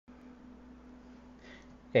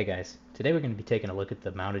Hey guys, today we're going to be taking a look at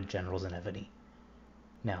the mounted generals in Evony.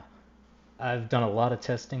 Now, I've done a lot of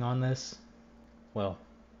testing on this. Well,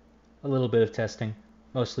 a little bit of testing,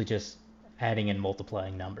 mostly just adding and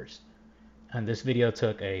multiplying numbers. And this video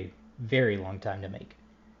took a very long time to make.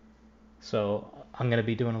 So I'm going to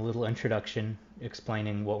be doing a little introduction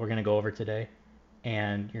explaining what we're going to go over today.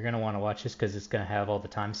 And you're going to want to watch this because it's going to have all the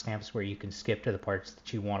timestamps where you can skip to the parts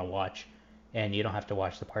that you want to watch. And you don't have to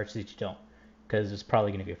watch the parts that you don't, because it's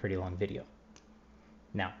probably going to be a pretty long video.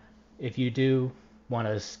 Now, if you do want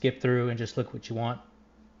to skip through and just look what you want,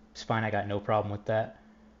 it's fine. I got no problem with that.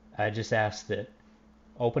 I just ask that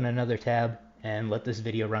open another tab and let this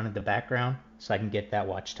video run in the background so I can get that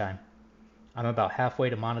watch time. I'm about halfway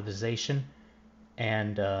to monetization,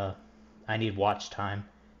 and I need watch time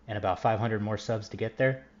and about 500 more subs to get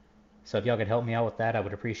there. So if y'all could help me out with that, I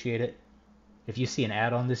would appreciate it. If you see an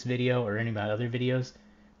ad on this video or any of my other videos,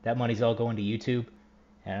 that money's all going to YouTube.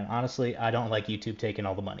 And honestly, I don't like YouTube taking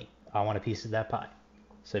all the money. I want a piece of that pie.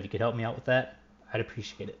 So if you could help me out with that, I'd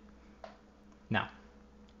appreciate it. Now,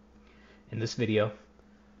 in this video,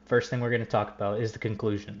 first thing we're going to talk about is the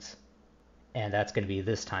conclusions. And that's going to be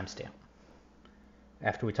this timestamp.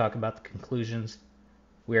 After we talk about the conclusions,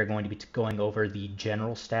 we are going to be going over the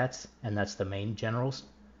general stats, and that's the main generals.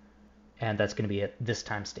 And that's going to be at this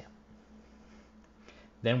timestamp.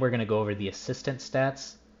 Then we're going to go over the assistant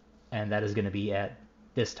stats, and that is going to be at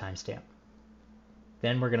this timestamp.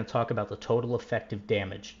 Then we're going to talk about the total effective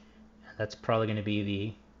damage. And that's probably going to be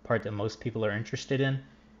the part that most people are interested in,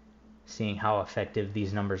 seeing how effective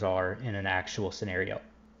these numbers are in an actual scenario.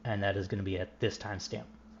 And that is going to be at this timestamp.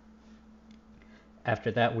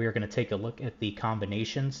 After that, we are going to take a look at the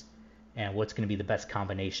combinations and what's going to be the best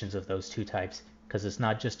combinations of those two types, because it's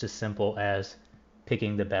not just as simple as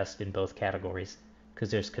picking the best in both categories,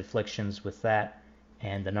 because there's conflictions with that,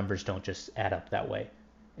 and the numbers don't just add up that way.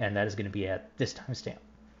 And that is going to be at this timestamp.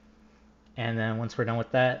 And then once we're done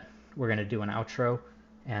with that, we're going to do an outro,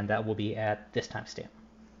 and that will be at this timestamp.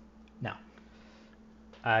 Now,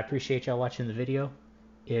 I appreciate y'all watching the video.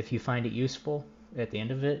 If you find it useful at the end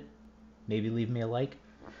of it, maybe leave me a like.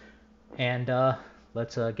 And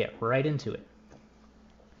let's get right into it.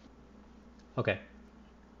 Okay,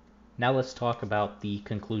 now let's talk about the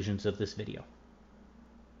conclusions of this video.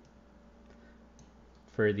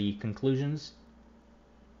 For the conclusions,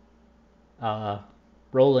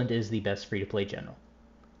 Roland is the best free-to-play general.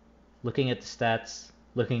 Looking at the stats,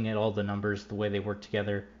 looking at all the numbers, the way they work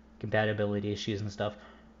together, compatibility issues and stuff,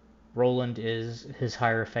 Roland is his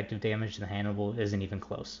higher effective damage than Hannibal isn't even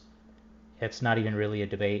close. It's not even really a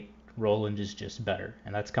debate. Roland is just better,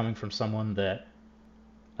 and that's coming from someone that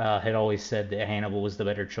had always said that Hannibal was the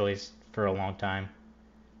better choice for a long time.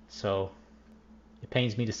 So it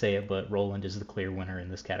pains me to say it, but Roland is the clear winner in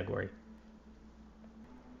this category.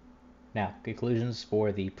 Now, conclusions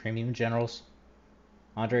for the premium generals: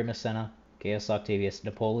 Andre Massena, Gaius Octavius,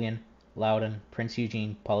 Napoleon, Loudon, Prince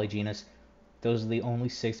Eugene, Polygenus. Those are the only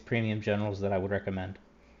 6 premium generals that I would recommend.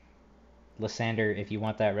 Lysander, if you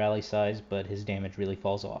want that rally size, but his damage really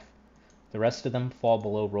falls off. The rest of them fall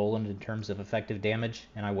below Roland in terms of effective damage,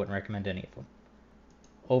 and I wouldn't recommend any of them.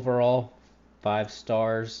 Overall, 5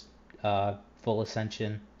 stars, full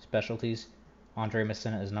ascension specialties. Andre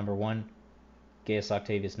Massena is number 1, Gaius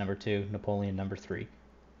Octavius number 2, Napoleon number 3.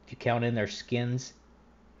 If you count in their skins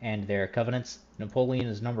and their covenants, Napoleon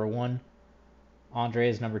is number 1, Andre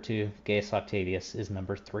is number 2, Gaius Octavius is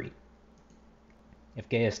number 3. If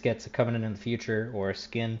Gaius gets a covenant in the future or a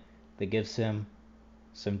skin that gives him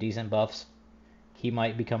some decent buffs, he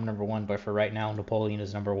might become number 1, but for right now, Napoleon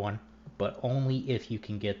is number 1, but only if you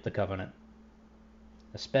can get the covenant.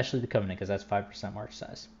 Especially the covenant, because that's 5% march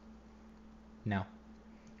size. Now,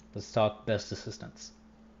 let's talk best assistants.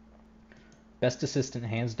 Best assistant,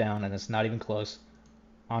 hands down, and it's not even close,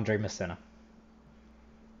 Andre Massena.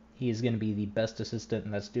 He is going to be the best assistant,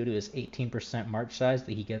 and that's due to his 18% march size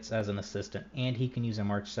that he gets as an assistant, and he can use a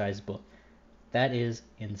march size book. That is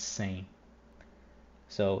insane.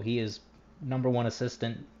 So he is number 1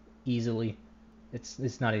 assistant easily.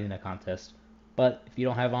 It's not even a contest. But if you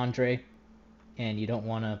don't have Andre and you don't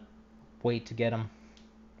want to wait to get him,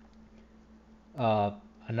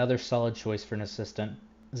 another solid choice for an assistant,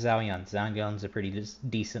 Zhao Yun. Zhao Yun's a pretty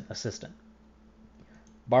decent assistant.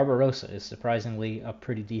 Barbarossa is surprisingly a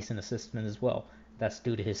pretty decent assistant as well. That's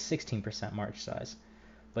due to his 16% march size.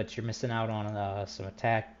 But you're missing out on some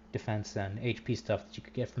attack, defense, and HP stuff that you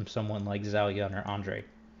could get from someone like Zhao Yun or Andre.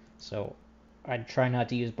 So I'd try not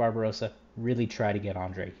to use Barbarossa. Really try to get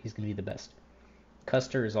Andre. He's going to be the best.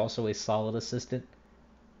 Custer is also a solid assistant.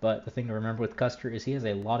 But the thing to remember with Custer is he has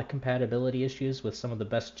a lot of compatibility issues with some of the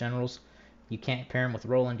best generals. You can't pair him with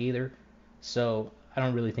Roland either, so I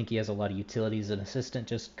don't really think he has a lot of utility as an assistant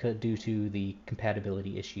just due to the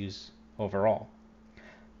compatibility issues overall.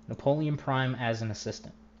 Napoleon Prime as an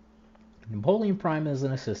assistant. Napoleon Prime as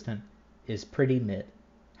an assistant is pretty mid.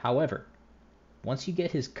 However, once you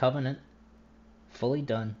get his Covenant fully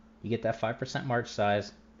done, you get that 5% march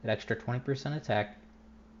size, that extra 20% attack,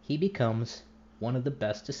 he becomes one of the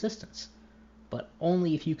best assistants. But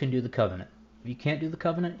only if you can do the Covenant. If you can't do the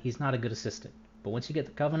Covenant, he's not a good assistant. But once you get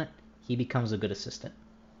the Covenant, he becomes a good assistant.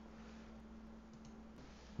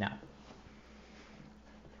 Now,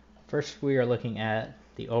 first we are looking at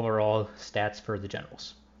the overall stats for the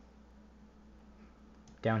generals.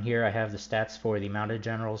 Down here I have the stats for the mounted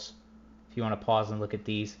generals. If you want to pause and look at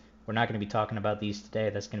these, we're not going to be talking about these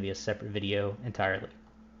today. That's going to be a separate video entirely.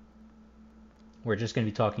 We're just going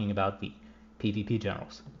to be talking about the PvP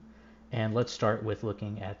generals. And let's start with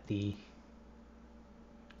looking at the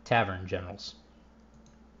tavern generals.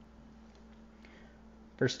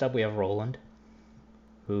 First up we have Roland,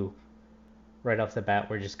 who right off the bat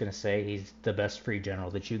we're just going to say he's the best free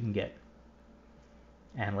general that you can get.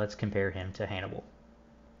 And let's compare him to Hannibal.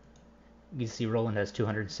 You can see Roland has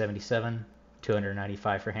 277,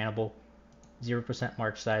 295 for Hannibal, 0%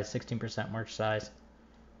 march size, 16% march size,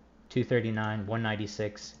 239,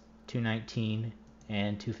 196, 219,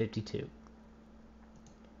 and 252.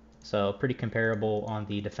 So pretty comparable on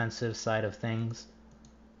the defensive side of things.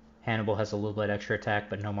 Hannibal has a little bit extra attack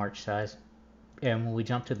but no march size. And when we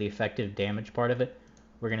jump to the effective damage part of it,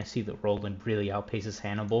 we're going to see that Roland really outpaces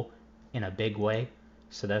Hannibal in a big way.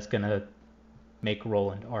 So that's going to make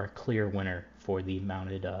Roland our clear winner for the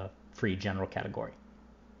mounted free general category.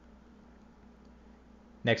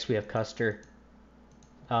 Next we have Custer.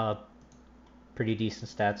 Pretty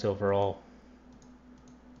decent stats overall.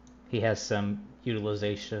 He has some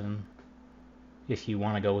utilization if you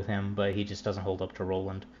want to go with him, but he just doesn't hold up to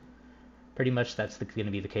Roland. Pretty much that's going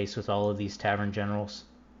to be the case with all of these tavern generals,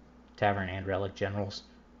 tavern and relic generals,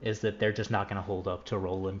 is that they're just not going to hold up to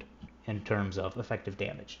Roland in terms of effective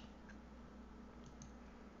damage.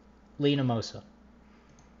 Naomasa.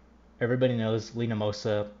 Everybody knows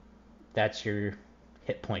Naomasa, that's your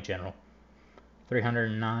hit point general.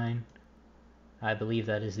 309, I believe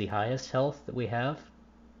that is the highest health that we have.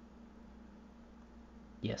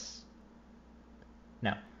 Yes.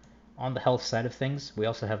 Now, on the health side of things, we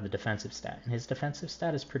also have the defensive stat, and his defensive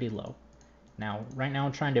stat is pretty low. Now, right now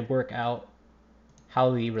I'm trying to work out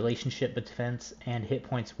how the relationship between defense and hit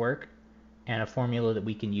points work, and a formula that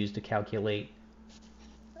we can use to calculate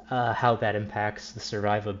how that impacts the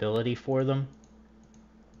survivability for them.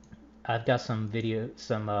 I've got some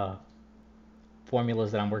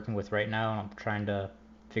formulas that I'm working with right now, and I'm trying to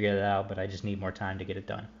figure that out, but I just need more time to get it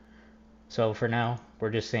done. So for now, we're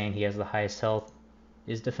just saying he has the highest health.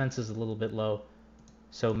 His defense is a little bit low,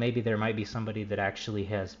 so maybe there might be somebody that actually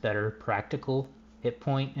has better practical hit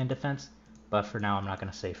point and defense, but for now I'm not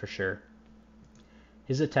going to say for sure.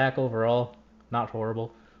 His attack overall, not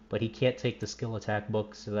horrible, but he can't take the skill attack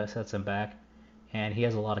book, so that sets him back, and he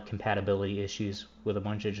has a lot of compatibility issues with a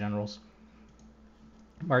bunch of generals.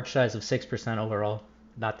 March size of 6% overall,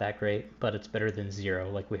 not that great, but it's better than 0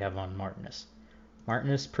 like we have on Martinus.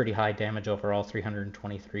 Martinus, pretty high damage overall,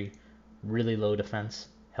 323, really low defense,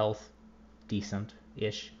 health,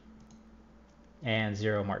 decent-ish, and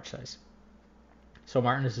 0 march size. So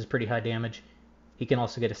Martinus is pretty high damage. He can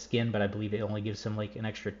also get a skin, but I believe it only gives him like an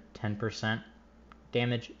extra 10%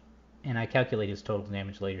 damage, and I calculate his total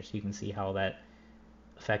damage later so you can see how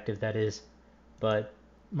effective that is. But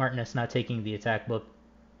Martinus not taking the attack book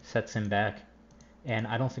sets him back, and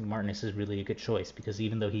I don't think Martinus is really a good choice because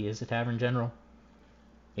even though he is a tavern general,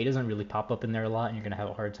 he doesn't really pop up in there a lot, and you're going to have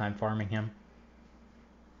a hard time farming him.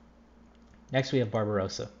 Next we have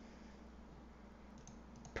Barbarossa.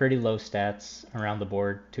 Pretty low stats around the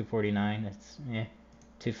board, 249, it's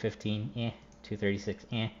 215, 236,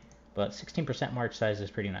 but 16% march size is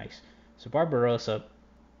pretty nice. So Barbarossa,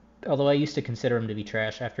 although I used to consider him to be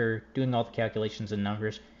trash, after doing all the calculations and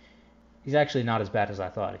numbers, he's actually not as bad as I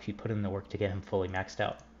thought if you put in the work to get him fully maxed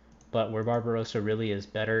out. But where Barbarossa really is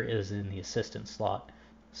better is in the assistant slot.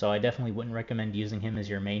 So I definitely wouldn't recommend using him as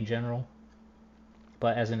your main general,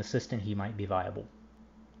 but as an assistant he might be viable.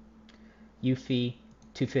 Yuffie,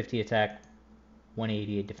 250 attack,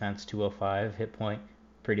 188 defense, 205 hit point,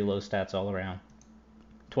 pretty low stats all around.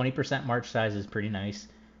 20% march size is pretty nice.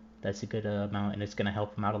 That's a good amount, and it's going to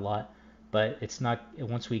help him out a lot. But it's not,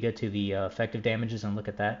 once we get to the effective damages and look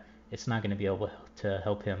at that, it's not going to be able to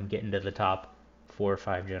help him get into the top 4 or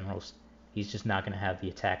 5 generals. He's just not going to have the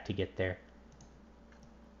attack to get there.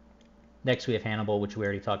 Next we have Hannibal, which we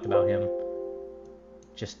already talked about him.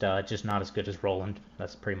 Just not as good as Roland.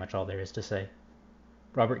 That's pretty much all there is to say.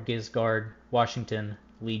 Robert Guiscard, Washington,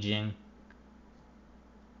 Li Jing.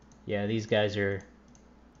 Yeah, these guys are...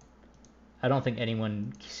 I don't think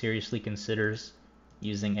anyone seriously considers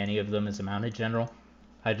using any of them as a mounted general.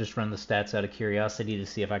 I just run the stats out of curiosity to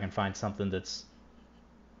see if I can find something that's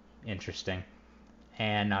interesting.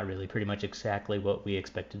 And not really, pretty much exactly what we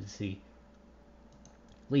expected to see.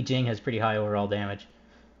 Li Jing has pretty high overall damage,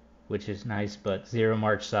 which is nice, but 0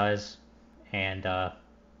 march size, and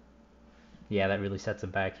yeah, that really sets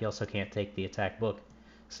him back. He also can't take the attack book,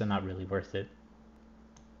 so not really worth it.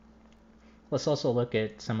 Let's also look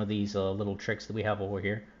at some of these little tricks that we have over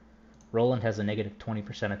here. Roland has a negative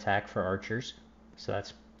 20% attack for archers, so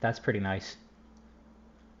that's pretty nice.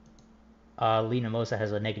 Naomasa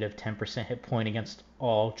has a negative 10% hit point against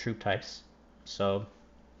all troop types, so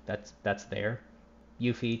that's there.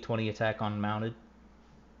 Yuffie 20 attack on mounted.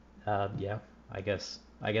 Yeah, I guess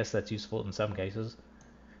that's useful in some cases.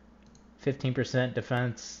 15%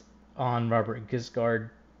 defense on Robert Guiscard.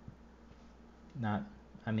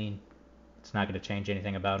 It's not going to change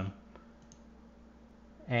anything about him.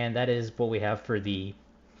 And that is what we have for the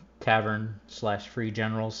tavern/free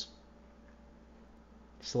generals.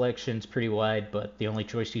 Selection's pretty wide, but the only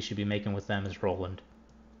choice you should be making with them is Roland.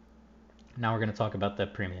 Now we're going to talk about the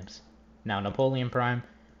premiums. Now, Napoleon Prime,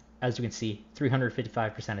 as you can see,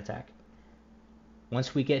 355% attack.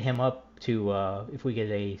 Once we get him up to, if we get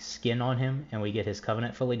a skin on him and we get his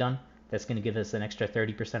covenant fully done, that's going to give us an extra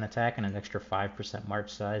 30% attack and an extra 5%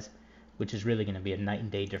 march size, which is really going to be a night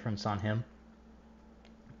and day difference on him.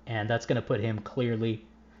 And that's going to put him clearly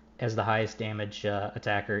as the highest damage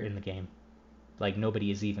attacker in the game. Like,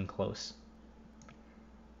 nobody is even close.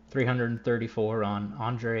 334 on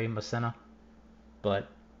Andre Massena, but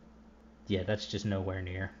yeah, that's just nowhere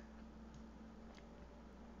near.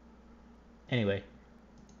 Anyway,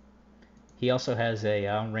 he also has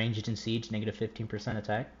a ranged and siege negative 15%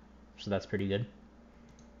 attack, so that's pretty good.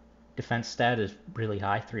 Defense stat is really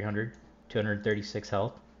high, 300, 236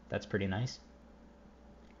 health. That's pretty nice.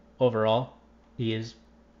 Overall, he is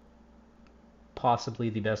possibly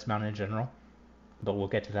the best mounted general, but we'll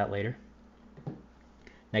get to that later.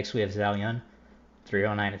 Next we have Zhao Yun,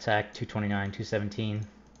 309 attack, 229, 217,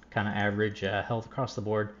 kind of average health across the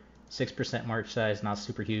board. 6% march size, not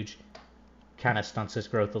super huge. Kind of stunts his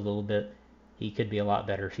growth a little bit. He could be a lot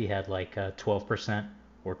better if he had like 12%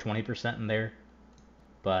 or 20% in there,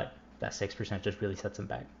 but that 6% just really sets him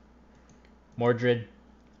back. Mordred,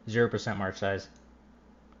 0% march size,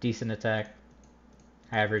 decent attack,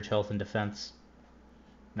 average health and defense.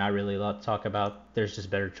 Not really a lot to talk about. There's just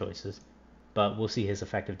better choices, but we'll see his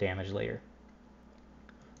effective damage later.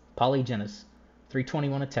 Polygenus,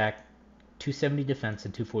 321 attack, 270 defense,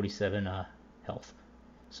 and 247 health.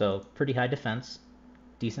 So pretty high defense,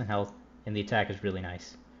 decent health, and the attack is really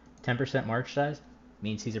nice. 10% march size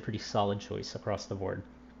means he's a pretty solid choice across the board,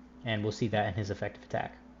 and we'll see that in his effective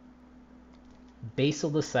attack.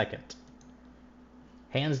 Basil II,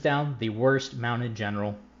 hands down the worst mounted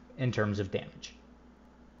general in terms of damage.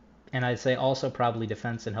 And I'd say also probably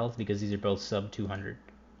defense and health because these are both sub 200.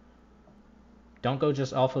 Don't go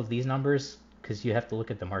just off of these numbers because you have to look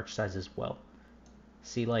at the march size as well.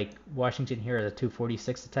 See, like Washington here has a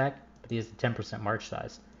 246 attack, but he has a 10% march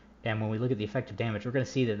size. And when we look at the effective damage, we're going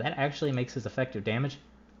to see that that actually makes his effective damage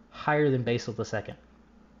higher than Basil II.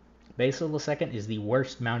 Basil II is the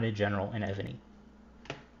worst mounted general in Evony.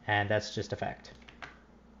 And that's just a fact.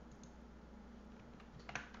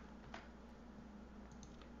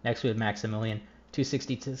 Next we have Maximilian,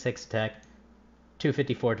 266 attack,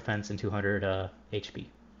 254 defense, and 200 HP.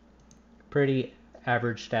 Pretty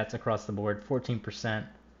average stats across the board. 14%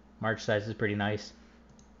 march size is pretty nice.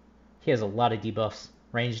 He has a lot of debuffs.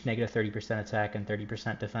 Ranged negative 30% attack and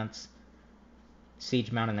 30% defense.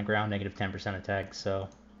 Siege mount on the ground negative 10% attack. So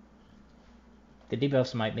the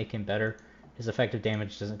debuffs might make him better. His effective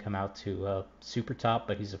damage doesn't come out to super top,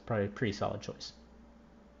 but he's probably a pretty solid choice.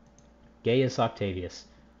 Gaius Octavius,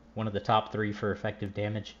 one of the top 3 for effective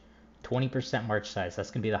damage. 20% march size.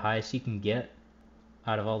 That's going to be the highest you can get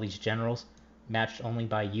out of all these generals, matched only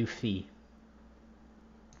by Yuffie.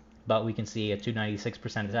 But we can see a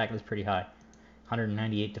 296% attack is pretty high.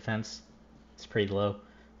 198 defense, it's pretty low.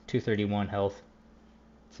 231 health,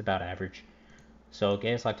 it's about average. So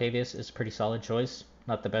Gaius Octavius is a pretty solid choice.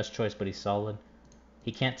 Not the best choice, but he's solid.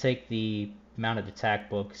 He can't take the mounted attack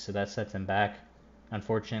book, so that sets him back,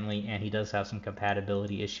 unfortunately, and he does have some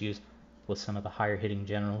compatibility issues with some of the higher hitting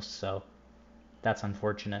generals, so that's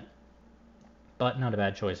unfortunate. But not a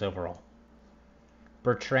bad choice overall.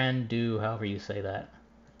 Bertrand du, however you say that.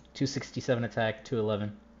 267 attack,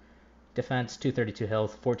 211. Defense, 232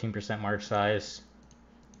 health, 14% march size.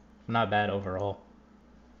 Not bad overall.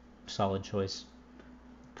 Solid choice.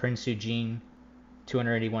 Prince Jing,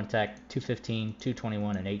 281 attack, 215,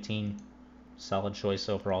 221, and 18. Solid choice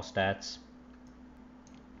overall stats.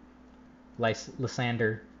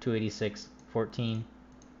 Lysander, 286, 14.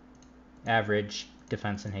 Average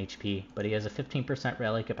defense and HP, but he has a 15%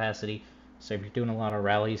 rally capacity, so if you're doing a lot of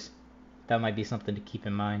rallies, that might be something to keep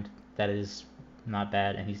in mind. That is not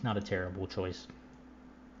bad, and he's not a terrible choice.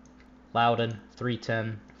 Loudon,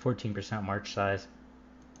 310, 14% march size.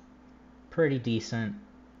 Pretty decent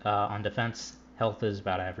on defense. Health is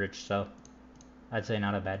about average, so I'd say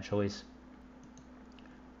not a bad choice.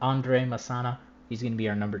 Massena, he's going to be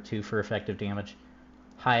our number 2 for effective damage.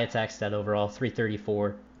 High attack stat overall,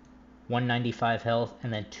 334, 195 health,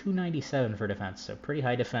 and then 297 for defense. So pretty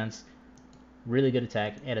high defense, really good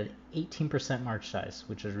attack, at an 18% march size,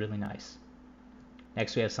 which is really nice.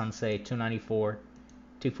 Next we have Sensei, 294,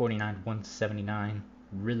 249, 179.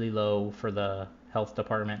 Really low for the health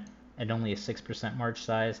department, and only a 6% march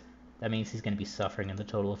size. That means he's going to be suffering in the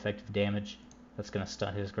total effective damage. That's going to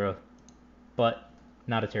stunt his growth. But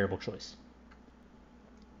not a terrible choice.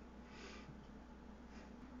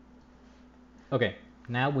 Okay,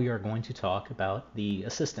 now we are going to talk about the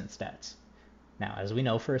assistant stats. Now, as we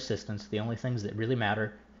know for assistants, the only things that really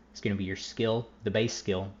matter is going to be your skill, the base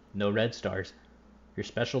skill, no red stars, your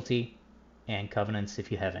specialty, and covenants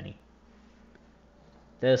if you have any.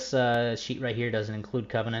 This sheet right here doesn't include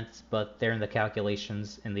covenants, but they're in the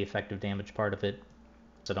calculations in the effective damage part of it,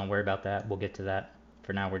 so don't worry about that. We'll get to that.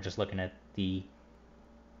 For now, we're just looking at the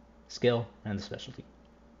skill and the specialty.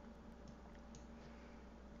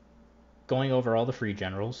 Going over all the free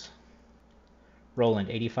generals. Roland,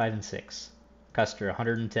 85 and 6. Custer,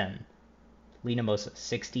 110. Naomasa,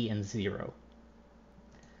 60 and 0.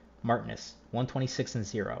 Martinus, 126 and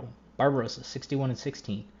 0. Barbarossa, 61 and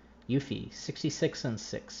 16. Yuffie, 66 and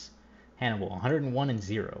 6. Hannibal, 101 and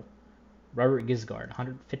 0. Robert Gisgard,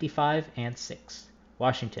 155 and 6.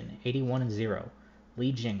 Washington, 81 and 0.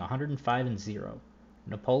 Jing, 105 and 0.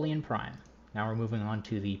 Napoleon Prime. Now we're moving on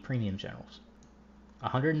to the premium generals.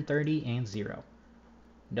 130 and 0.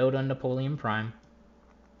 Note on Napoleon Prime,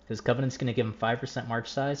 his covenant's going to give him 5% march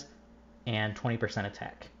size and 20%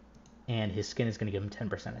 attack. And his skin is going to give him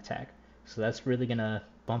 10% attack. So that's really going to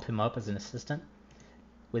bump him up as an assistant.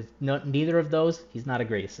 With neither of those, he's not a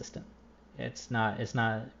great assistant. It's not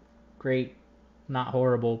great, not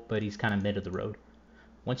horrible, but he's kind of mid of the road.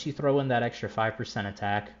 Once you throw in that extra 5%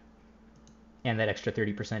 attack and that extra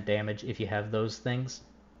 30% damage, if you have those things,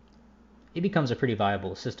 he becomes a pretty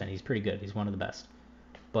viable assistant. He's pretty good. He's one of the best.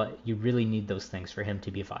 But you really need those things for him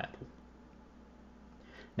to be viable.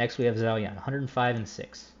 Next we have Zhao Yun, 105 and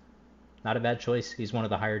 6. Not a bad choice. He's one of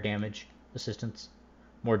the higher damage assistants.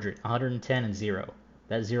 Mordred, 110 and 0.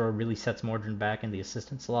 That 0 really sets Mordred back in the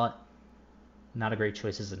assistant slot. Not a great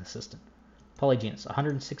choice as an assistant. Polygenus,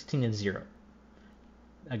 116 and 0.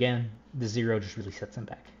 Again, the 0 just really sets him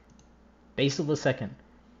back. Basil II.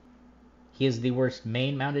 He is the worst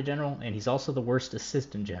main mounted general, and he's also the worst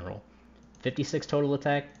assistant general. 56 total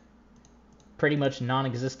attack, pretty much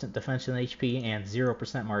non-existent defense and HP, and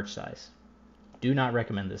 0% march size. Do not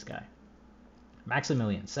recommend this guy.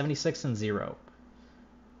 Maximilian, 76 and 0.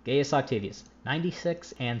 Gaius Octavius,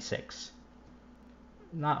 96 and 6.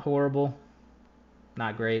 Not horrible,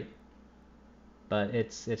 not great, but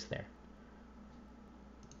it's there.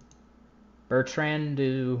 Bertrand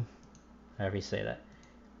du, however you say that,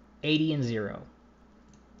 80 and 0.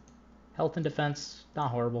 Health and defense,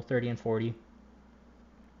 not horrible, 30 and 40.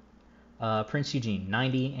 Prince Eugene,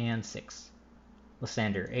 90 and 6.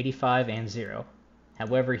 Lysander, 85 and 0.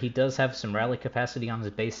 However, he does have some rally capacity on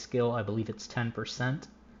his base skill. I believe it's 10%.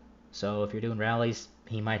 So if you're doing rallies,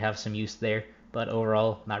 he might have some use there, but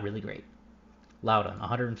overall, not really great. Loudon,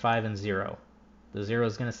 105 and 0. The 0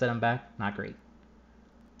 is going to set him back, not great.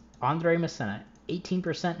 Massena,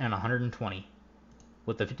 18% and 120.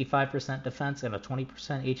 With a 55% defense and a 20%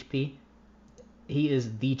 HP, he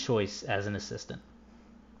is the choice as an assistant.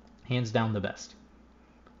 Hands down the best.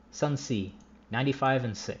 Sun C, 95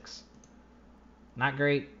 and 6. Not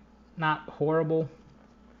great, not horrible.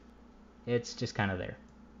 It's just kind of there.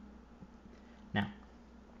 Now,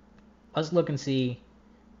 let's look and see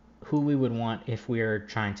who we would want if we are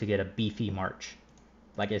trying to get a beefy march.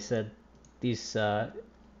 Like I said, these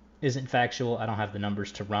isn't factual. I don't have the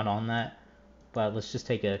numbers to run on that. But let's just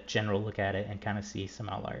take a general look at it and kind of see some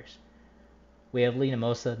outliers. We have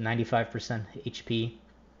Naomasa, 95% HP.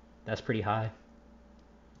 That's pretty high.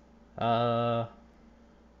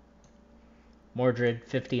 Mordred,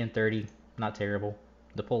 50 and 30. Not terrible.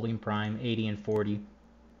 Napoleon Prime, 80 and 40.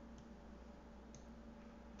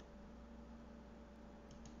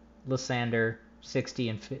 Lysander 60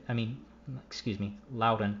 and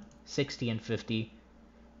Loudon 60 and 50,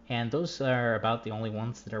 and those are about the only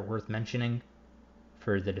ones that are worth mentioning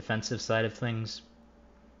for the defensive side of things.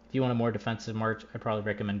 If you want a more defensive march, I'd probably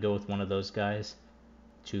recommend go with one of those guys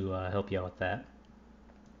to help you out with that.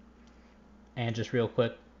 And just real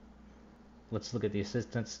quick, let's look at the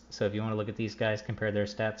assistants. So if you want to look at these guys, compare their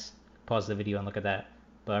stats, pause the video and look at that.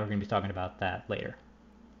 But we're going to be talking about that later.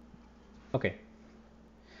 Okay,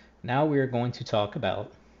 now we're going to talk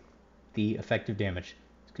about the effective damage.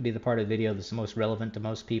 This could be the part of the video that's the most relevant to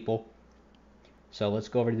most people. So let's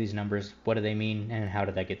go over to these numbers. What do they mean and how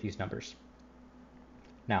did I get these numbers?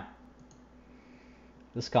 Now,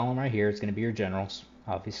 this column right here is going to be your generals,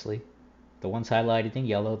 obviously. The ones highlighted in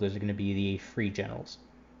yellow, those are going to be the free generals,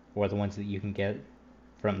 or the ones that you can get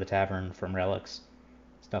from the tavern, from relics,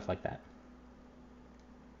 stuff like that.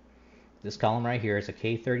 This column right here is a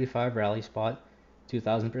K35 rally spot,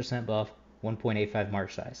 2000% buff, 1.85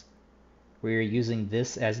 march size. We are using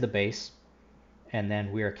this as the base, and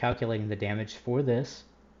then we are calculating the damage for this,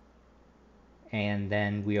 and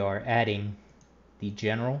then we are adding the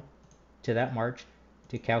general to that march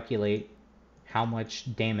to calculate how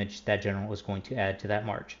much damage that general is going to add to that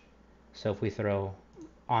march. So if we throw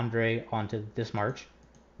Andre onto this march,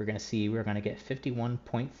 we're going to see we're going to get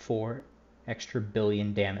 51.4 extra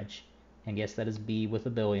billion damage. And yes, that is B with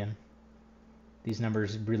a billion. These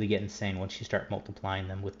numbers really get insane once you start multiplying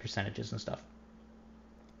them with percentages and stuff.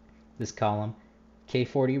 This column,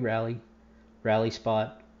 K40 rally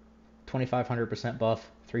spot, 2500% buff,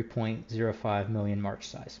 3.05 million march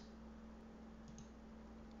size.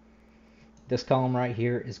 This column right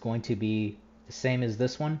here is going to be the same as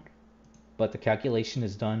this one, but the calculation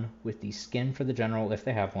is done with the skin for the general if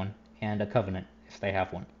they have one, and a covenant if they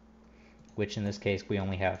have one, which in this case we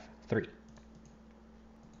only have 3.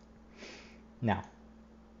 Now,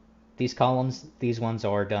 these columns, these ones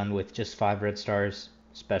are done with just 5 red stars,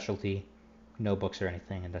 specialty, no books or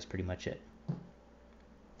anything, and that's pretty much it.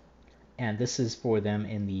 And this is for them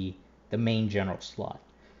in the main general slot,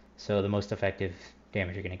 so the most effective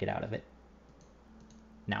damage you're going to get out of it.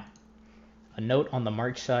 Now, a note on the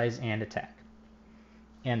march size and attack.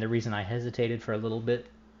 And the reason I hesitated for a little bit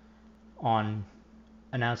on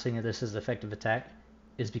announcing that this is effective attack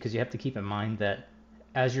is because you have to keep in mind that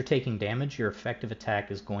as you're taking damage, your effective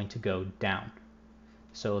attack is going to go down.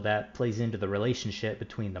 So that plays into the relationship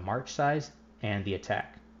between the march size and the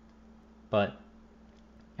attack. But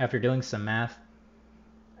after doing some math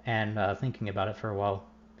and thinking about it for a while,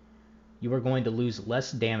 you are going to lose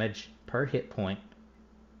less damage per hit point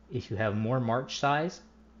if you have more march size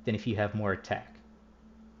than if you have more attack.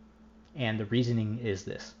 And the reasoning is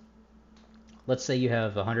this. Let's say you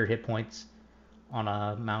have 100 hit points on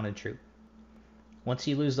a mounted troop. Once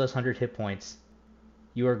you lose those 100 hit points,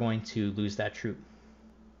 you are going to lose that troop.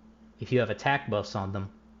 If you have attack buffs on them,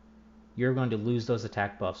 you're going to lose those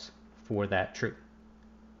attack buffs for that troop.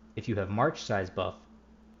 If you have march size buff,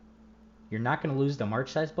 you're not going to lose the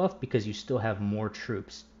march size buff because you still have more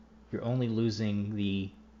troops. You're only losing the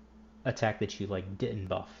attack that you didn't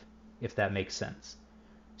buff, if that makes sense.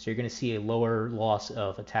 So you're going to see a lower loss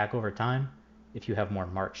of attack over time if you have more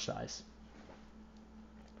march size.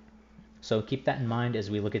 So keep that in mind as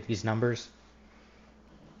we look at these numbers,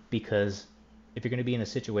 because if you're going to be in a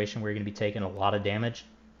situation where you're going to be taking a lot of damage,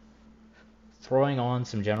 throwing on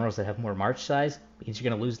some generals that have more march size means you're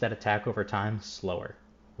going to lose that attack over time slower,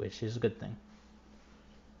 which is a good thing.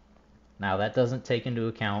 Now that doesn't take into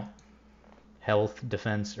account health,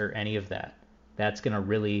 defense, or any of that. That's going to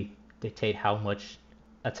really dictate how much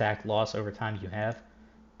attack loss over time you have.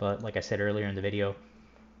 But like I said earlier in the video,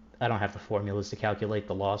 I don't have the formulas to calculate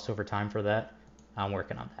the loss over time for that. I'm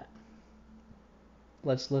working on that.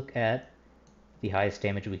 Let's look at the highest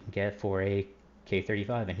damage we can get for a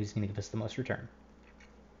K35 and who's going to give us the most return.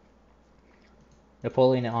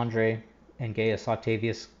 Napoleon and Andre and Gaius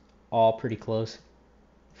Octavius, all pretty close.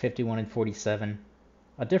 51 and 47.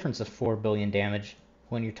 A difference of 4 billion damage.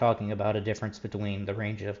 When you're talking about a difference between the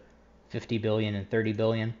range of 50 billion and 30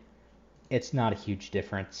 billion, it's not a huge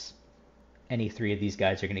difference. Any 3 of these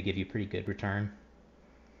guys are going to give you pretty good return.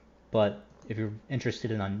 But if you're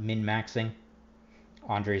interested in min-maxing,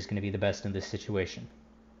 Andre is going to be the best in this situation.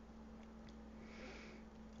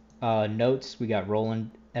 Notes, we got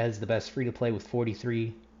Roland as the best free-to-play with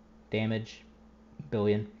 43 damage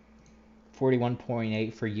billion.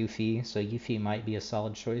 41.8 for Yuffie, so Yuffie might be a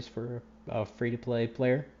solid choice for a free-to-play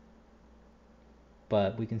player.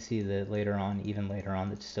 But we can see that even later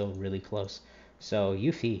on, it's still really close. So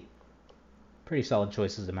Yuffie, pretty solid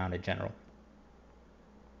choice as a mounted general.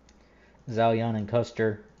 Zhao Yun and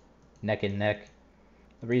Custer, neck and neck.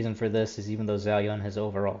 The reason for this is even though Zhao Yun has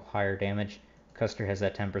overall higher damage, Custer has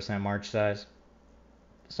that 10% march size.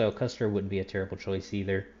 So Custer wouldn't be a terrible choice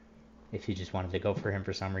either if you just wanted to go for him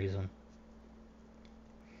for some reason.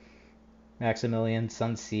 Maximilian,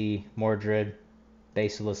 Sun Tzu, Mordred,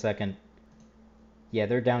 Basil II. Yeah,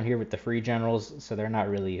 they're down here with the free generals, so they're not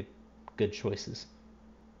really good choices.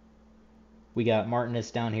 We got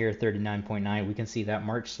Martinus down here, 39.9. We can see that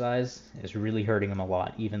march size is really hurting him a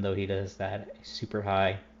lot, even though he does that super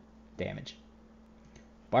high damage.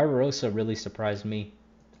 Barbarossa really surprised me.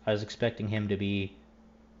 I was expecting him to be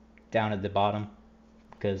down at the bottom,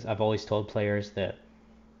 because I've always told players that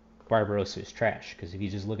Barbarossa is trash, because if you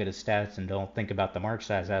just look at his stats and don't think about the march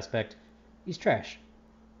size aspect, he's trash.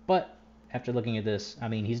 But after looking at this, I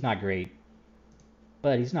mean, he's not great,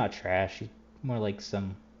 but he's not trash. He's more like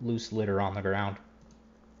some loose litter on the ground.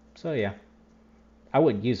 So yeah, I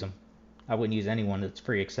wouldn't use him. I wouldn't use anyone that's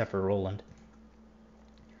free except for Roland.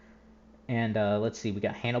 And let's see, we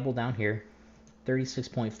got Hannibal down here,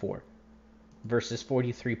 36.4 versus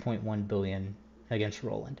 43.1 billion against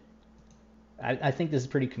Roland. I think this is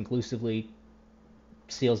pretty conclusively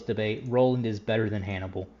seals debate. Roland is better than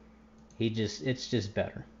Hannibal. It's just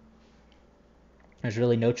better. There's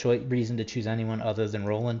really no reason to choose anyone other than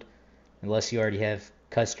Roland, unless you already have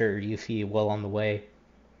Custer or Yuffie well on the way,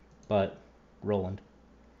 but Roland.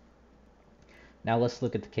 Now let's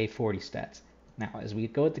look at the K40 stats. Now, as we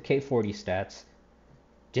go at the K40 stats,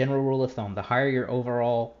 general rule of thumb, the higher your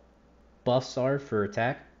overall buffs are for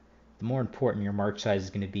attack, the more important your march size is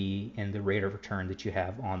going to be and the rate of return that you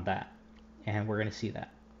have on that. And we're going to see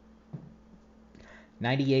that.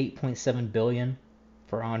 98.7 billion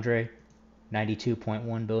for Andre,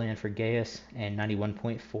 92.1 billion for Gaius, and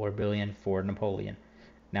 91.4 billion for Napoleon.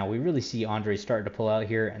 Now we really see Andre starting to pull out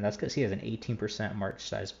here, and that's because he has an 18% march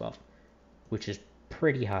size buff, which is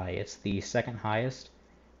pretty high. It's the second highest,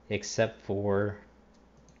 except for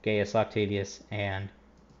Gaius Octavius and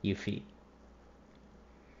Yuffie.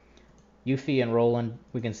 Yuffie and Roland,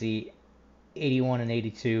 we can see 81 and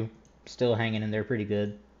 82, still hanging in there pretty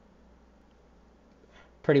good.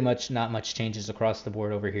 Pretty much not much changes across the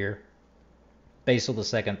board over here. Basil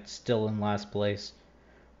II still in last place.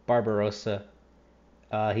 Barbarossa,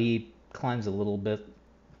 he climbs a little bit.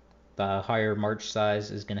 The higher march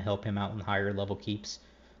size is going to help him out in higher level keeps,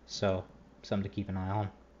 so something to keep an eye on.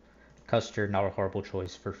 Custer, not a horrible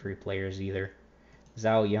choice for free players either.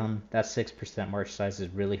 Zhao Yun, that 6% march size is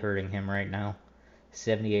really hurting him right now.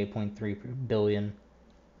 78.3 billion.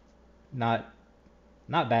 Not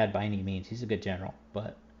bad by any means. He's a good general,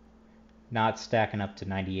 but not stacking up to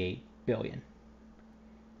 98 billion.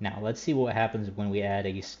 Now, let's see what happens when we add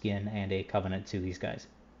a skin and a covenant to these guys.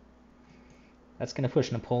 That's going to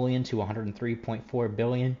push Napoleon to 103.4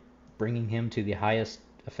 billion, bringing him to the highest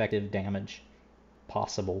effective damage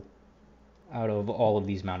possible out of all of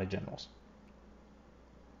these mounted generals.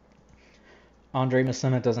 Andre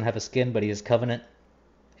Massena doesn't have a skin, but he has covenant.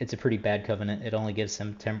 It's a pretty bad covenant. It only gives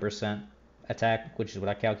him 10% attack, which is what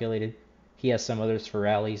I calculated. He has some others for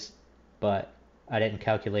rallies, but I didn't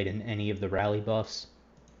calculate in any of the rally buffs.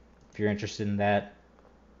 If you're interested in that,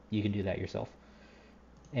 you can do that yourself.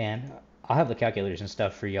 And I'll have the calculators and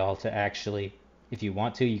stuff for y'all to actually, if you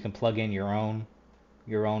want to, you can plug in your own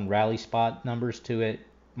rally spot numbers to it,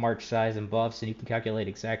 march size and buffs, and you can calculate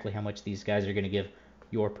exactly how much these guys are going to give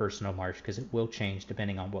your personal march, because it will change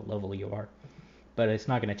depending on what level you are. But it's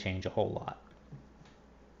not going to change a whole lot.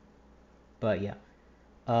 But yeah.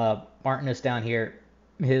 Martinus down here,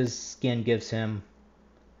 his skin gives him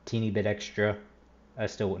a teeny bit extra. I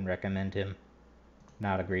still wouldn't recommend him.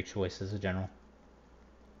 Not a great choice as a general.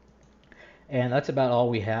 And that's about all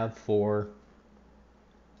we have for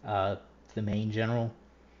the main general.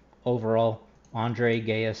 Overall, Andre,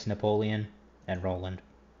 Gaius, Napoleon, and Roland.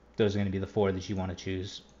 Those are going to be the four that you want to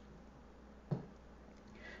choose.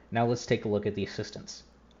 Now let's take a look at the assistants.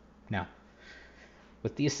 Now,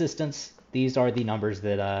 with the assistants, these are the numbers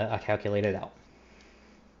that I calculated out.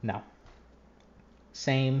 Now,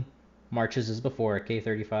 same marches as before at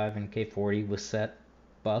K35 and K40 with set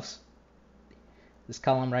buffs. This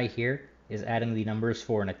column right here is adding the numbers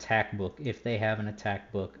for an attack book if they have an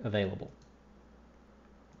attack book available.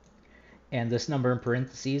 And this number in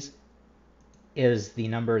parentheses is the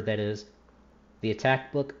number that is the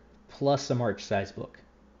attack book plus a march size book.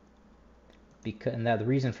 And now the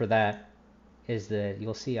reason for that is that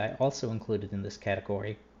you'll see I also included in this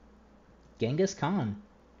category Genghis Khan.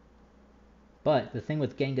 But the thing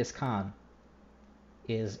with Genghis Khan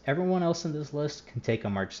is everyone else in this list can take a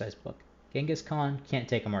march size book. Genghis Khan can't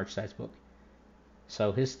take a march size book.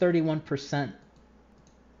 So his 31%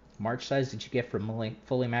 march size that you get from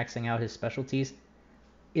fully maxing out his specialties,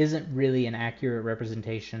 isn't really an accurate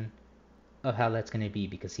representation of how that's going to be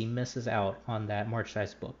because he misses out on that march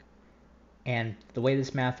size book. And the way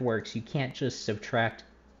this math works, you can't just subtract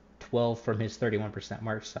 12 from his 31%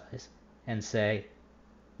 march size and say,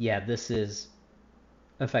 yeah, this is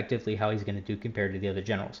effectively how he's going to do compared to the other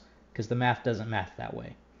generals, because the math doesn't math that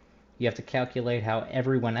way. You have to calculate how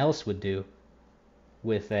everyone else would do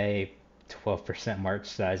with a 12% march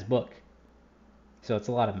size book. So it's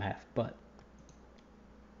a lot of math, but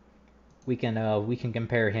we can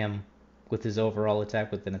compare him with his overall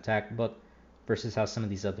attack with an attack book versus how some of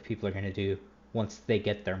these other people are going to do once they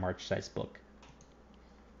get their march size book.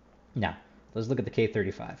 Now, let's look at the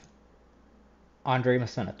K35. Andre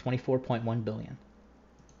Massena, 24.1 billion.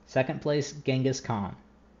 Second place, Genghis Khan.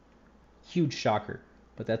 Huge shocker,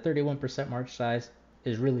 but that 31% march size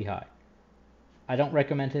is really high. I don't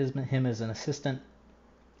recommend him as an assistant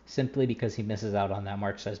simply because he misses out on that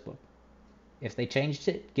march size book. If they changed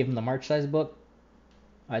it, give him the march size book,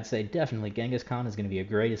 I'd say definitely Genghis Khan is going to be a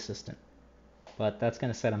great assistant. But that's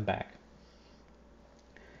going to set him back.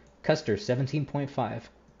 Custer, 17.5.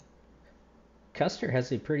 Custer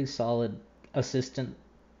has a pretty solid assistant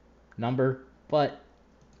number, but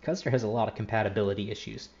Custer has a lot of compatibility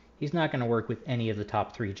issues. He's not going to work with any of the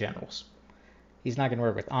top 3 generals. He's not going to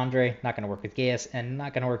work with Andre, not going to work with Gaius, and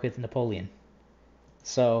not going to work with Napoleon.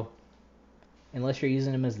 So, unless you're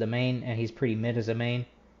using him as the main, and he's pretty mid as a main,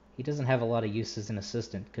 he doesn't have a lot of use as an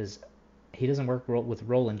assistant, because he doesn't work with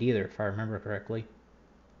Roland either, if I remember correctly.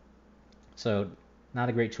 So, not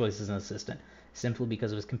a great choice as an assistant, simply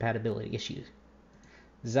because of his compatibility issues.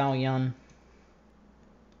 Zhao Yun,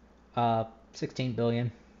 16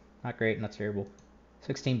 billion, not great, not terrible.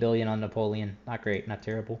 16 billion on Napoleon, not great, not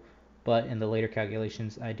terrible. But in the later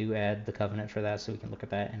calculations, I do add the Covenant for that, so we can look at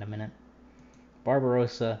that in a minute.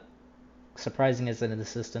 Barbarossa, surprising as an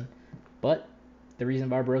assistant, but the reason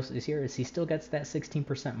Barbarossa is here is he still gets that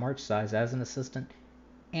 16% march size as an assistant,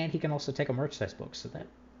 and he can also take a march size book, so that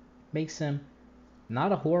makes him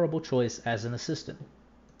not a horrible choice as an assistant,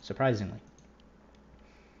 surprisingly.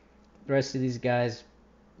 The rest of these guys,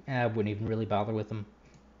 I wouldn't even really bother with them.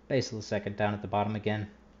 Basil II down at the bottom again.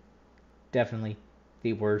 Definitely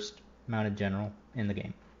the worst mounted general in the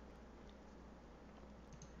game.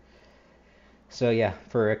 So yeah,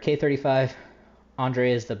 for a K35,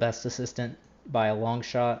 Andre is the best assistant by a long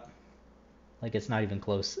shot. Like, it's not even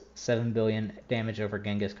close. 7 billion damage over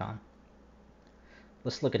Genghis Khan.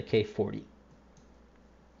 Let's look at a K40.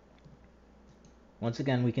 Once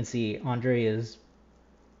again, we can see Andre is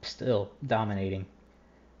still dominating.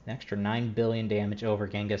 An extra 9 billion damage over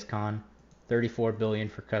Genghis Khan. 34 billion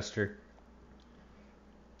for Custer.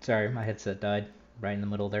 Sorry, my headset died right in the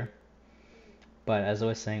middle there. But as I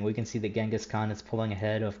was saying, we can see that Genghis Khan is pulling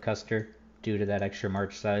ahead of Custer due to that extra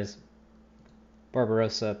march size.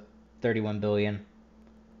 Barbarossa, 31 billion.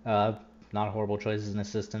 Not a horrible choice as an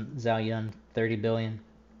assistant. Zhao Yun, 30 billion.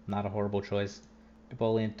 Not a horrible choice.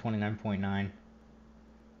 Napoleon, 29.9.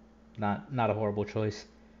 Not a horrible choice.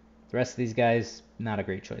 The rest of these guys, not a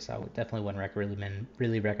great choice. I would definitely wouldn't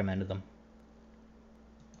really recommend them.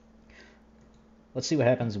 Let's see what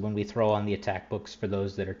happens when we throw on the attack books for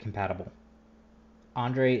those that are compatible.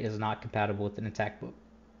 Andre is not compatible with an attack book,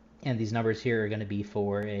 and these numbers here are going to be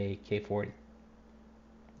for a K40.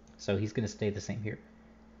 So he's going to stay the same here.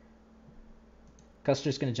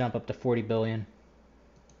 Custer's going to jump up to 40 billion.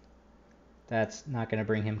 That's not going to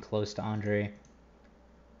bring him close to Andre.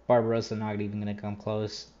 Barbarossa not even going to come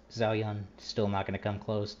close. Zhao Yun still not going to come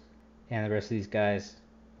close. And the rest of these guys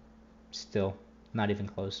still not even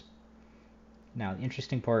close. Now, the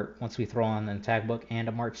interesting part, once we throw on an attack book and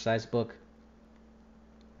a march size book,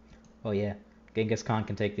 oh yeah, Genghis Khan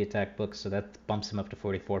can take the attack book, so that bumps him up to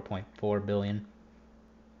 44.4 billion,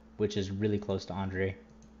 which is really close to Andre.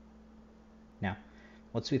 Now,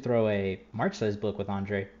 once we throw a march size book with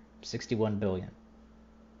Andre, 61 billion.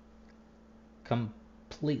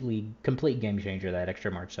 Complete game changer, that extra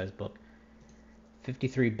march size book.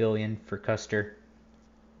 53 billion for Custer.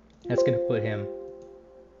 That's gonna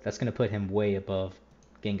put him way above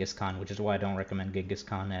Genghis Khan, which is why I don't recommend Genghis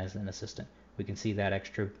Khan as an assistant. We can see that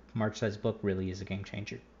extra march size book really is a game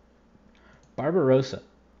changer. Barbarossa,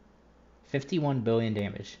 51 billion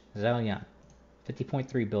damage. Zhao Yun,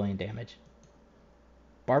 50.3 billion damage.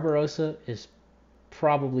 Barbarossa is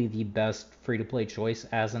probably the best free-to-play choice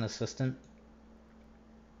as an assistant,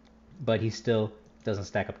 but he still doesn't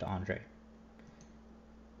stack up to Andre.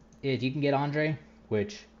 If you can get Andre,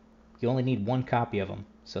 which you only need one copy of him,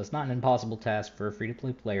 so it's not an impossible task for a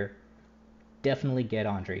free-to-play player, definitely get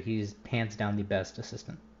Andre. He's hands down the best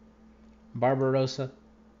assistant. Barbarossa,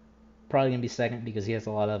 probably going to be second because he has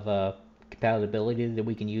a lot of compatibility that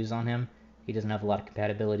we can use on him. He doesn't have a lot of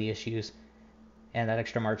compatibility issues, and that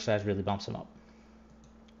extra march size really bumps him up.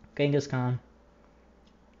 Genghis Khan,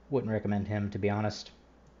 wouldn't recommend him, to be honest.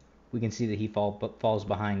 We can see that he falls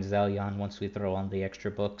behind Zhao Yun once we throw on the extra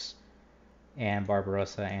books, and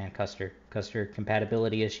Barbarossa and Custer. Custer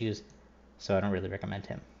compatibility issues, so I don't really recommend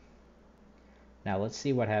him. Now let's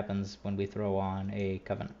see what happens when we throw on a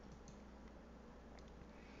Covenant.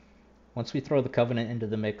 Once we throw the Covenant into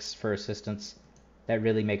the mix for assistance, that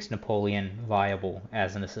really makes Napoleon viable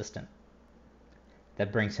as an assistant.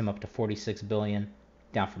 That brings him up to 46 billion,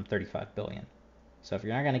 down from 35 billion. So if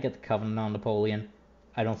you're not going to get the Covenant on Napoleon,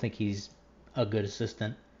 I don't think he's a good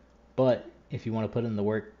assistant. But if you want to put in the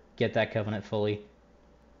work, get that Covenant fully,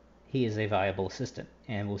 he is a viable assistant.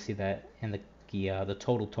 And we'll see that in the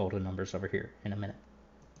total numbers over here in a minute.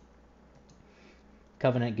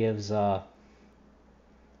 Covenant gives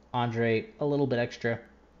Andre a little bit extra,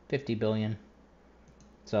 50 billion.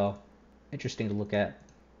 So, interesting to look at.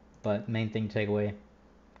 But main thing to take away,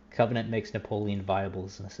 Covenant makes Napoleon viable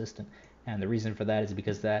as an assistant. And the reason for that is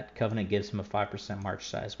because that Covenant gives him a 5% march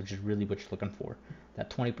size, which is really what you're looking for.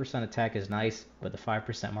 That 20% attack is nice, but the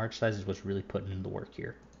 5% march size is what's really putting in the work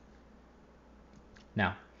here.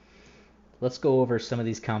 Now, let's go over some of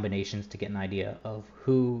these combinations to get an idea of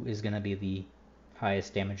who is going to be the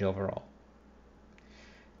highest damage overall.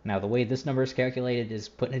 Now, the way this number is calculated is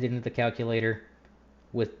putting it into the calculator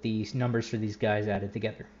with the numbers for these guys added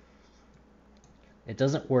together. It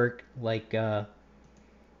doesn't work like,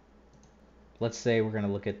 let's say we're going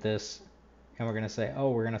to look at this and we're going to say,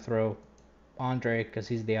 oh, we're going to throw Andre, because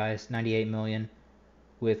he's the highest, 98 million,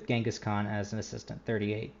 with Genghis Khan as an assistant,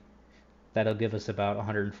 38. That'll give us about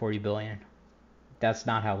 140 billion. That's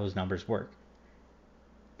not how those numbers work.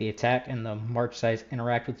 The attack and the march size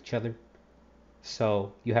interact with each other,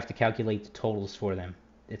 so you have to calculate the totals for them.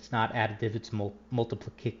 It's not additive, it's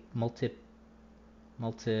multiplicative.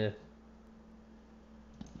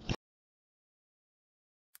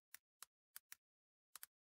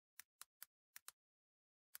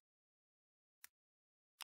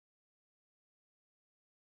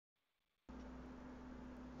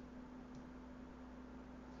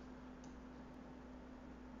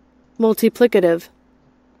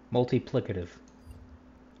 Multiplicative.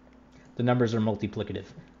 The numbers are multiplicative,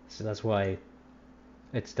 so that's why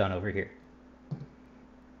it's done over here.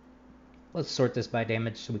 Let's sort this by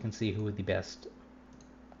damage so we can see who the best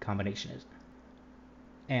combination is.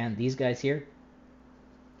 And these guys here,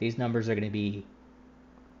 these numbers are going to be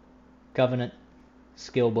Covenant,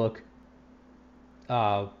 skill book,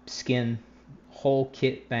 skin, whole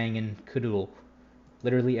kit banging cadoodle,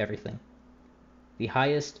 literally everything. The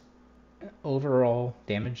highest overall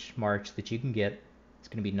damage march that you can get is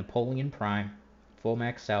going to be Napoleon Prime, full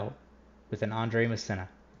maxed out, with an Andre Massena.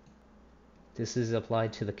 This is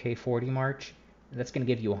applied to the K40 march, and that's going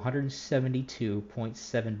to give you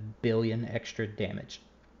 172.7 billion extra damage.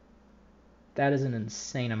 That is an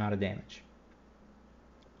insane amount of damage.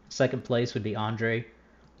 Second place would be Andre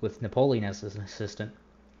with Napoleon as an assistant.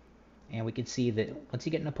 And we can see that once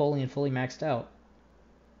you get Napoleon fully maxed out,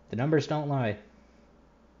 the numbers don't lie.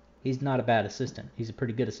 He's not a bad assistant. He's a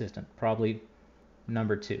pretty good assistant. Probably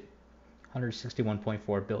number 2.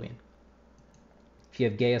 161.4 billion. If you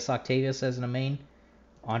have Gaius Octavius as a main,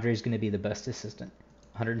 Andre's going to be the best assistant.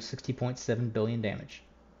 160.7 billion damage.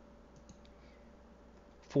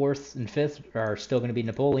 Fourth and fifth are still going to be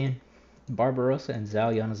Napoleon, Barbarossa, and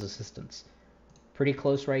Zhao Yun as assistants. Pretty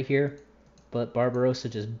close right here, but Barbarossa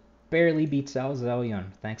just barely beats out Zhao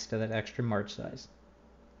Yun thanks to that extra march size.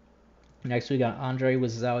 Next we got Andre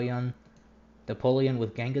with Zhao Yun, Napoleon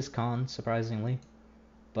with Genghis Khan, surprisingly.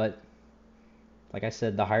 But, like I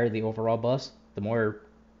said, the higher the overall bust, the more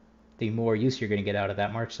use you're going to get out of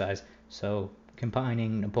that march size. So,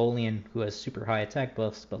 combining Napoleon, who has super high attack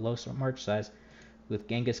buffs but low march size, with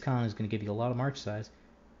Genghis Khan, who's going to give you a lot of march size,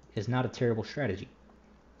 is not a terrible strategy.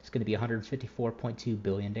 It's going to be 154.2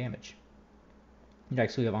 billion damage.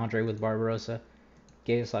 Next we have Andre with Barbarossa,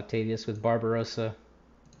 Gaius Octavius with Barbarossa,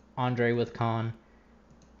 Andre with Khan,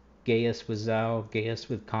 Gaius with Zhao, Gaius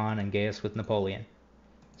with Khan, and Gaius with Napoleon.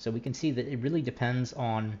 So we can see that it really depends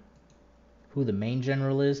on who the main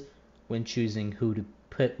general is when choosing who to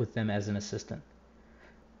put with them as an assistant.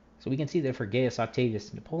 So we can see that for Gaius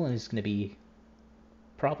Octavius, Napoleon is going to be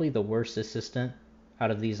probably the worst assistant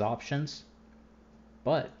out of these options.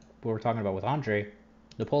 But what we're talking about with Andre,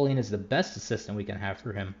 Napoleon is the best assistant we can have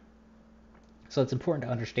for him. So it's important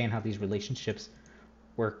to understand how these relationships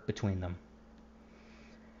work between them.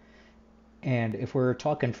 And if we're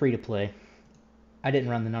talking free to play, I didn't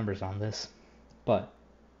run the numbers on this, but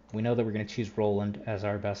we know that we're going to choose Roland as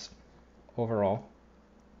our best overall.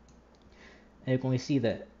 And we see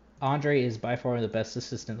that Andre is by far the best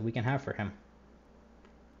assistant that we can have for him.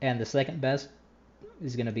 And the second best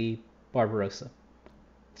is going to be Barbarossa.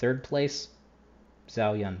 Third place,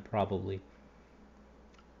 Zhao Yun, probably.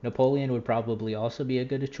 Napoleon would probably also be a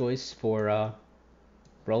good choice for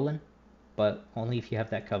Roland, but only if you have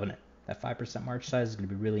that covenant. That 5% march size is going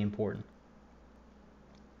to be really important.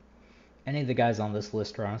 Any of the guys on this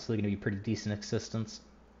list are honestly going to be pretty decent assistants.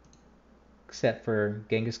 Except for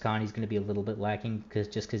Genghis Khan, he's going to be a little bit lacking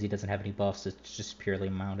just because he doesn't have any buffs. It's just purely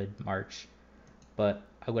mounted march. But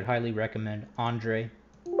I would highly recommend Andre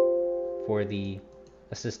for the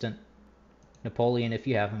assistant. Napoleon if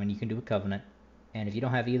you have him and you can do a covenant. And if you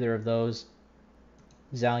don't have either of those,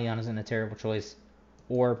 Zhao Yun isn't a terrible choice.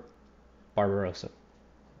 Or Barbarossa.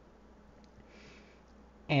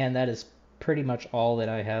 And that is pretty much all that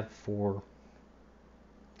I have for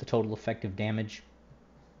the total effective damage.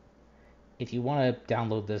 If you want to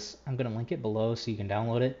download this, I'm going to link it below so you can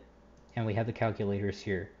download it. And we have the calculators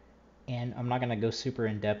here. And I'm not going to go super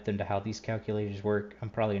in depth into how these calculators work. I'm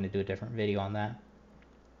probably going to do a different video on that.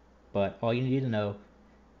 But all you need to know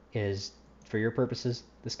is, for your purposes,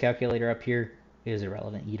 this calculator up here is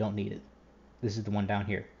irrelevant. You don't need it. This is the one down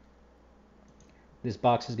here. This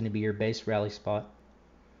box is going to be your base rally spot.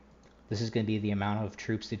 This is going to be the amount of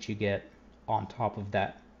troops that you get on top of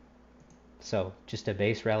that. So just a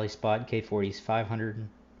base rally spot, K40 is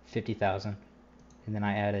 550,000, and then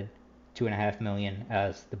I added 2.5 million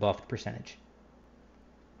as the buffed percentage.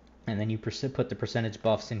 And then you put the percentage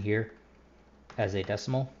buffs in here as a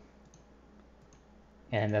decimal,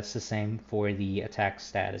 and that's the same for the attack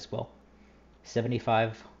stat as well.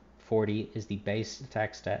 7540 is the base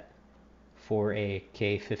attack stat for a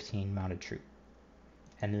K15 mounted troop,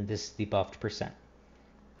 and then this is the buffed percent.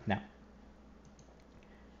 Now,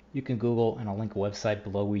 you can Google, and I'll link a website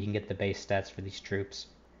below where you can get the base stats for these troops.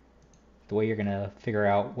 The way you're going to figure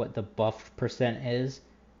out what the buff percent is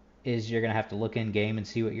you're going to have to look in game and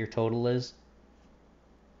see what your total is.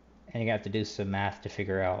 And you're going to have to do some math to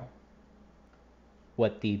figure out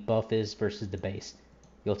what the buff is versus the base.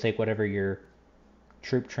 You'll take whatever your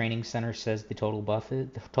troop training center says the total buff is,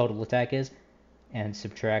 the total attack is, and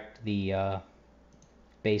subtract the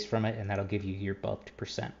base from it, and that'll give you your buffed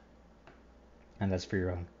percent. And that's for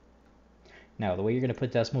your own. Now, the way you're going to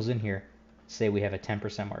put decimals in here, say we have a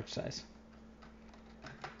 10% march size.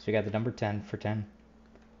 So we got the number 10 for 10.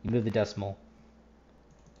 You move the decimal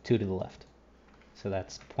 2 to the left. So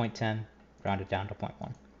that's 0.10 rounded down to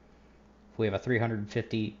 0.1. If we have a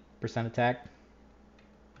 350% attack,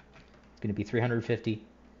 it's going to be 350.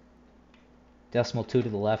 Decimal 2 to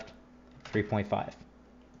the left, 3.5.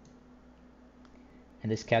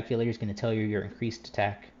 And this calculator is going to tell you your increased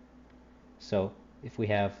attack. So if we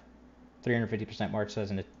have 350% march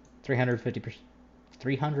size and a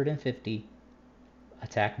 350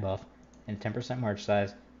 attack buff and 10% march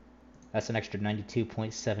size, that's an extra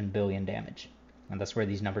 92.7 billion damage. And that's where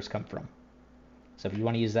these numbers come from. So if you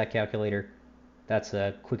want to use that calculator, that's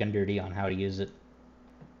a quick and dirty on how to use it.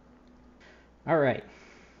 Alright,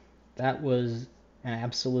 that was an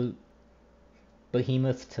absolute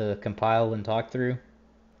behemoth to compile and talk through.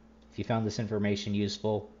 If you found this information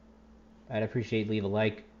useful, I'd appreciate leave a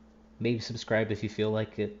like. Maybe subscribe if you feel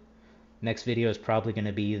like it. Next video is probably going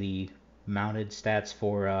to be the mounted stats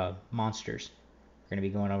for monsters. We're going to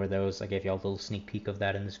be going over those. I gave you all a little sneak peek of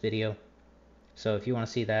that in this video. So if you want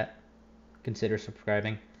to see that, consider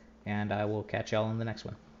subscribing, and I will catch y'all in the next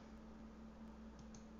one.